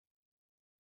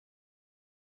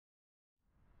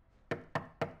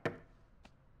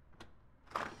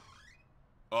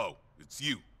Oh, it's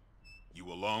you. You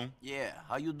alone? Yeah,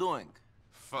 how you doing?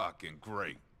 Fucking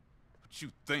great. What you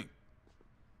think?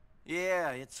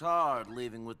 Yeah, it's hard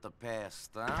living with the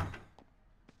past, huh?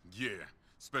 Yeah,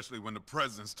 especially when the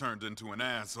president's turned into an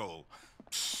asshole.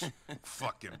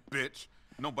 Fucking bitch.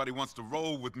 Nobody wants to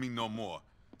roll with me no more.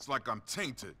 It's like I'm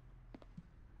tainted.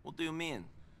 What do you mean?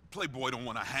 Playboy don't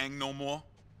want to hang no more.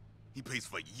 He pays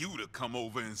for you to come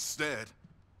over instead.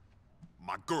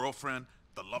 My girlfriend,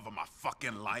 the love of my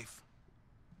fucking life.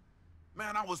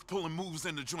 Man, I was pulling moves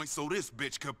in the joint so this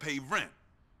bitch could pay rent.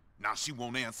 Now she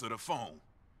won't answer the phone.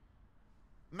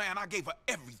 Man, I gave her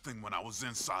everything when I was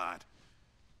inside.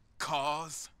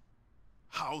 Cars,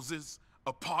 houses,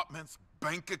 apartments,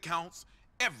 bank accounts,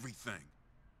 everything.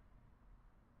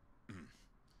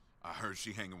 I heard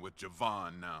she hanging with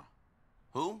Jayvon now.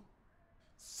 Who?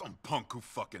 Some punk who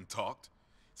fucking talked.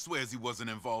 Swears he wasn't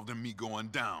involved in me going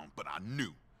down, but I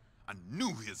knew. I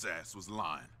knew his ass was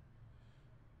lying.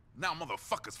 Now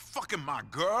motherfuckers fucking my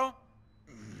girl?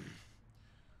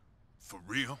 For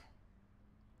real?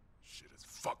 Shit is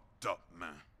fucked up, man.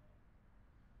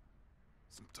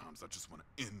 Sometimes I just want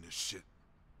to end this shit.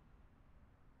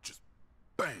 Just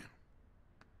bam.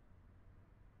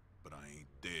 But I ain't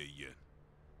there yet.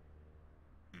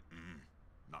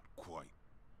 Not quite.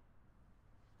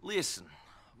 Listen,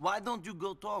 why don't you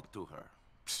go talk to her?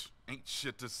 Psh, ain't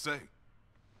shit to say.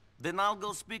 Then I'll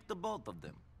go speak to both of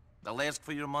them. They'll ask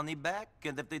for your money back,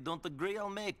 and if they don't agree, I'll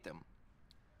make them.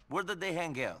 Where did they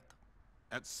hang out?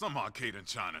 At some arcade in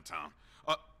Chinatown.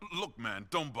 Look, man,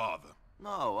 don't bother.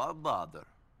 No, I'll bother.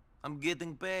 I'm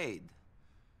getting paid.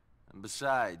 And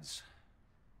besides,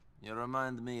 you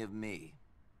remind me of me.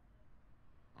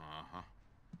 Uh-huh.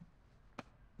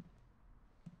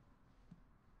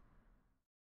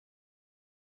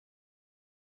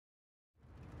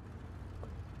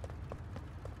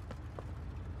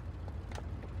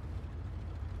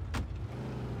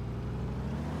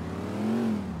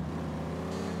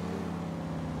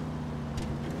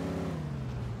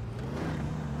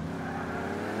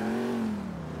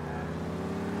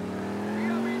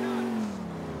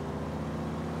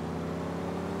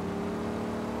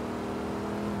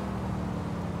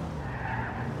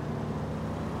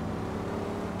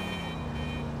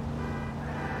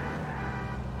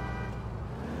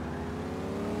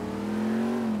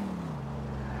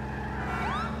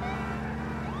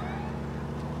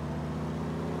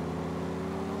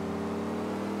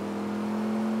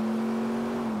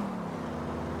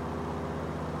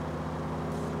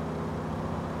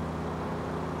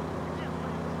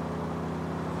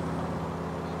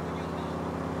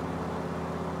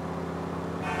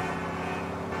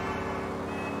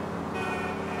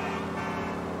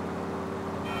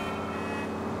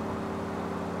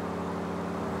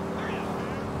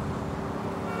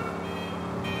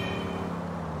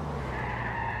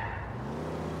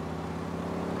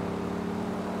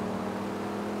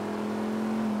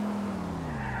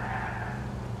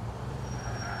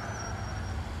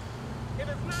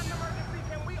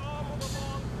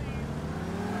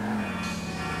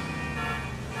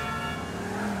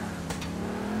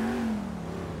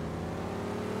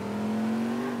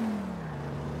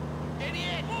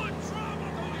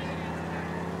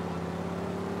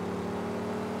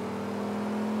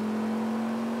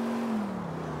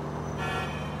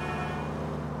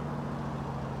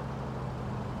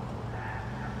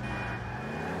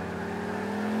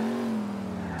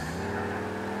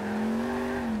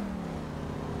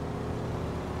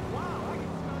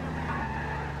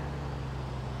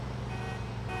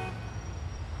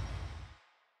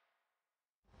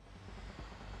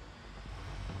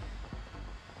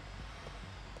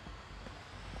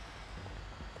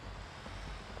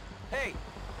 Hey,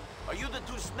 are you the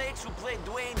two snakes who played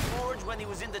Dwayne Forge when he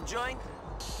was in the joint?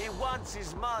 He wants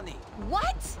his money.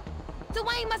 What?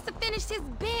 Dwayne must have finished his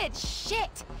bid.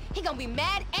 Shit! He gonna be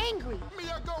mad angry. Me,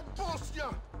 I go bust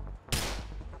ya!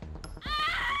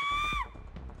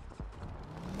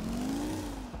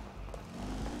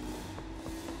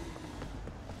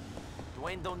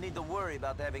 Dwayne don't need to worry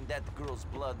about having that girl's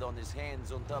blood on his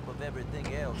hands on top of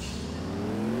everything else.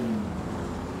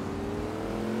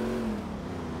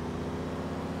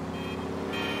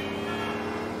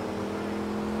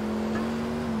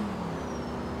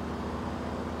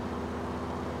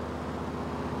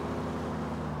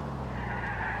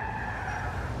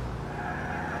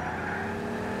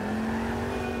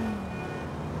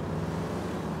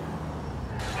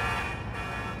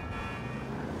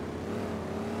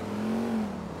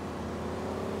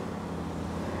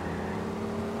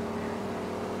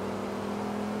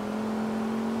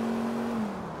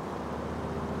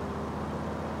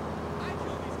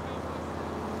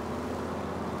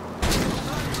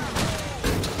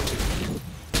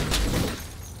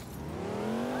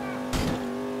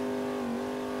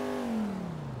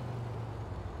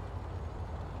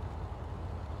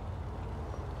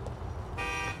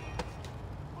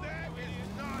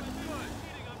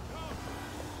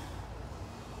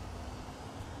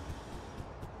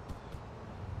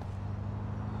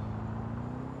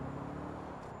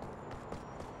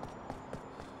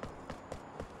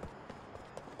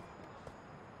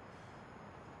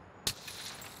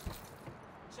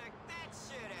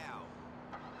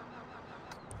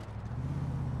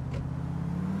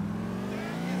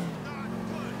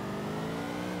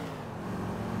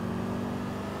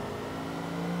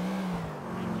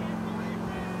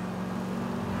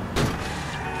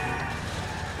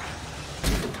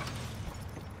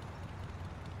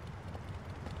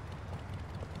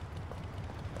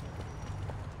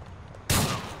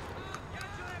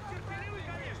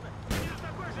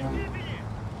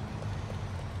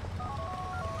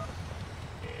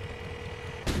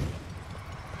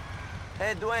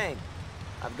 Hey, Dwayne.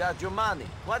 I've got your money.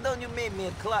 Why don't you make me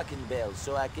a clocking bell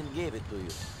so I can give it to you?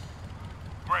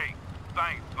 Great.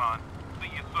 Thanks, son. See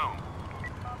you soon.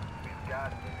 We've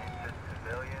got an injured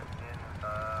civilian in,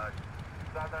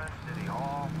 Southern City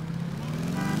Hall.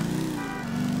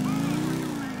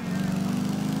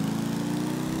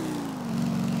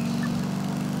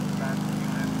 That's the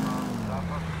unit from Ruff.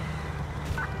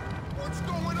 What's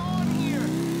going on here?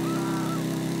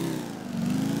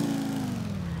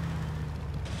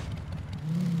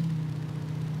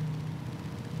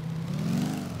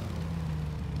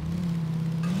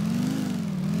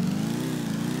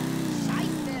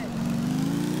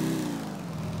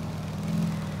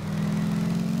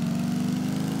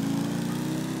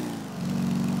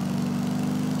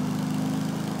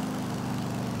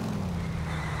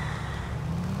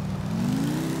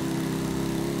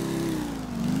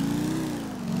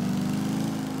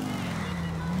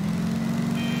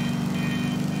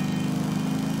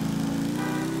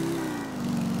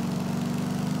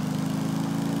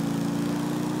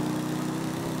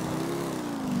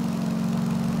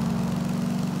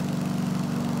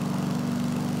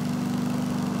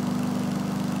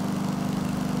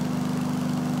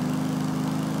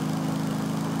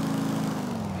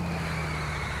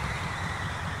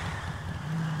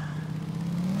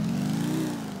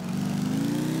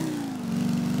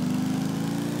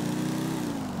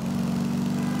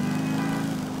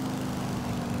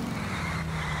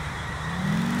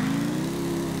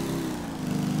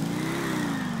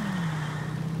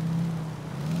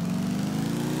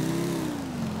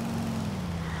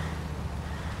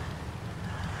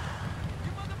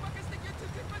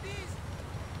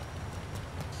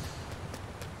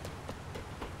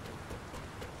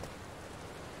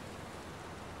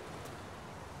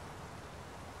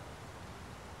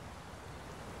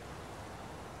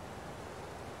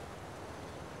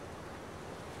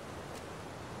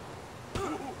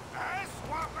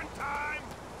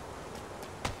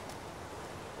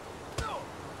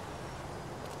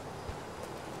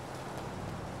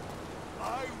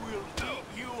 I will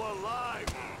eat you alive!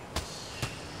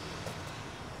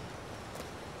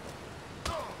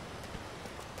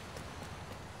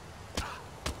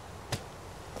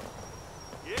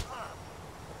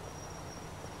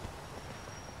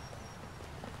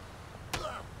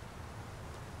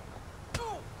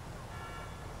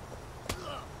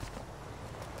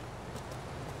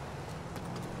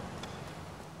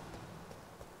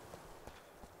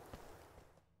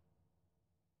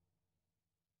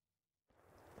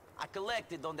 I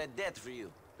collected on that debt for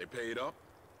you. They paid up?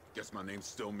 Guess my name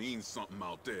still means something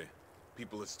out there.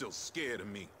 People are still scared of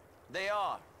me. They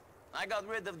are. I got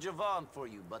rid of Jayvon for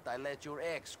you, but I let your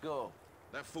ex go.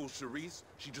 That fool Cherise,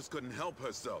 she just couldn't help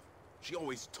herself. She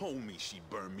always told me she'd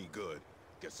burn me good.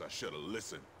 Guess I should've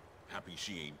listened. Happy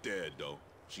she ain't dead, though.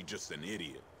 She just an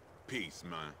idiot. Peace,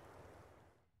 man.